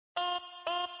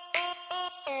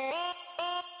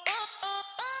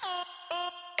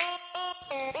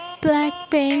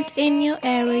Blackpink in your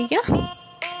area.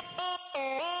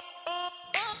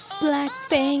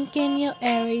 Blackpink in your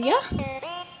area.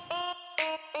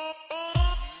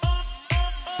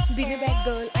 Being a bad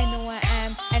girl, I know I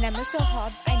am, and I'm so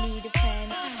hot, I need a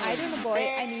fan. I don't know, boy,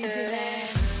 I need a man.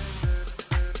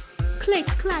 Click,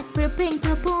 clack, put a ping,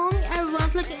 put a pong.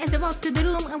 Everyone's looking as I walk to the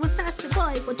room. I was asked the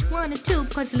boy, what you wanna do?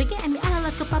 Cause looking at me,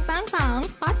 let's go pop bang bang.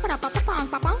 Pop pong,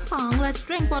 pop bang bang. Let's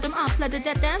drink bottom up, let the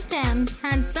damn.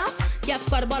 Hands up. Yeah, I've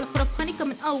got a bottle full of honey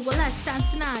coming over. Let's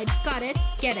dance tonight. Got it,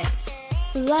 get it.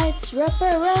 Lights wrap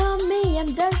around me,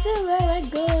 I'm dancing where I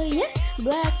go, yeah.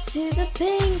 Black to the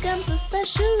pink, I'm so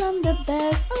special, I'm the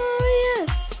best, oh yes.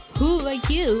 Who are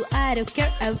you? I don't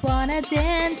care, I wanna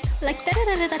dance like da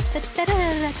da da da da da da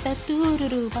da da do do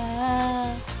do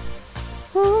ba.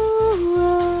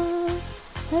 Oh,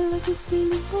 I love this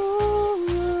feeling, oh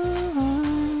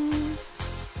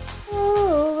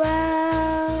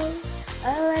wow, I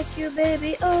like you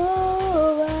baby,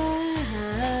 oh wow.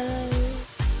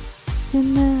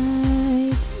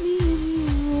 Tonight, me and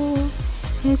you,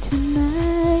 yeah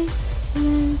tonight,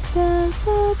 let's dance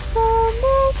up on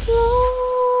the floor.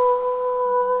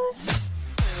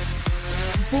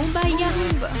 Boombayah,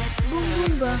 Boom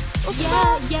boomba,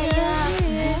 yeah yeah yeah,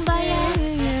 Boombayah,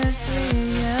 yeah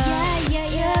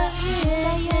yeah yeah,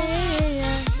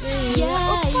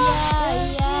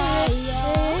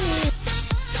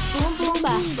 boom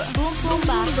boomba, boom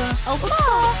boomba, oh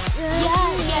yeah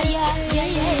yeah yeah yeah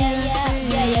yeah yeah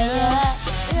yeah yeah yeah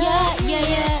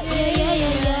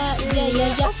yeah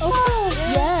yeah oh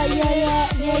yeah yeah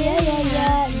yeah yeah yeah yeah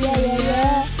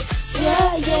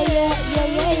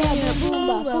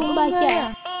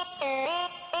Boombayah.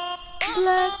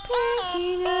 Blackpink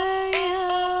in area.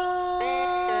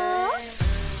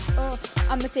 Oh,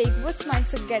 I'ma take what's mine,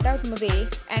 so get out my way.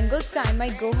 Angle time, I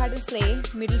go hard and slay.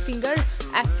 Middle finger,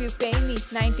 F you pay me.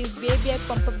 90s baby, I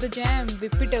pump up the jam.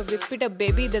 Whip it up,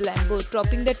 baby, the Lambo.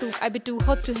 Dropping the two, I be too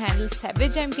hot to handle.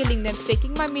 Savage, I'm killing them,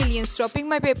 staking my millions. Dropping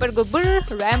my paper, go brr,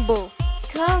 Rambo.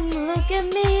 Come look at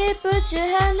me, put your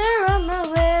hand around my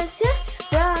waist, yeah.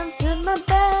 Front to my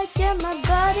back, yeah, my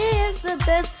body is the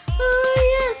best, oh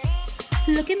yes.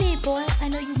 Look at me, boy. I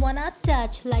know you wanna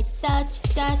touch, like touch,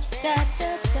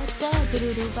 do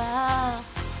do do ba.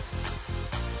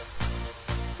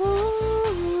 Oh,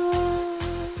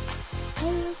 I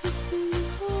love this feeling,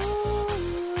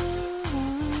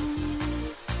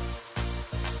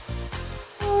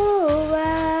 oh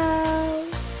wow,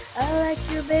 I like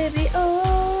you baby, oh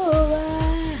wow.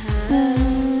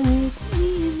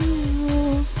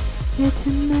 Yeah,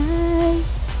 tonight,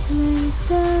 let's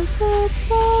dance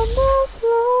up on the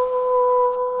floor.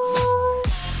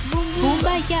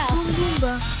 Boombayah, Boom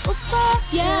boomba, oppa,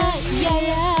 yeah yeah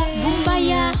yeah,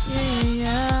 Boombayah,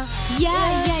 yeah,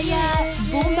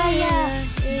 Boombayah,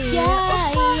 yeah,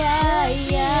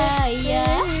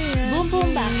 boom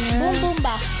boomba,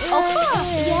 oppa, yeah oppa,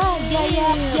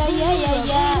 yeah,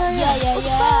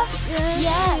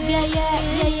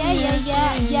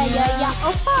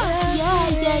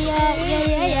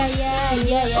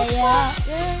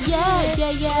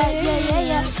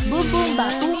 boom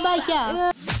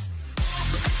Boombayah.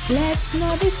 Let's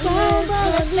not be friends,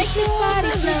 let's make this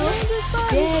party slow.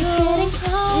 They're getting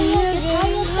cold, let's get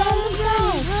higher than the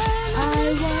sky. I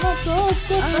wanna go,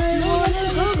 but no one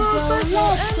else to go.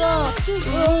 Let's go,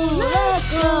 ooh, let's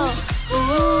go,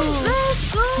 ooh, let's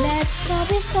go. Let's not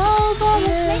be sober,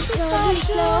 let's make this party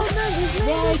slow.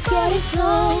 They're getting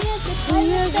cold, let's get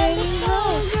higher than the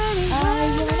sky. I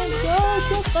wanna go,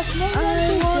 but no one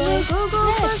else to go.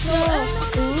 Let's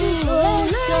go, ooh,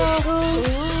 let's go, ooh.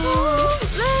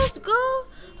 Let's go.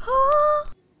 Oh.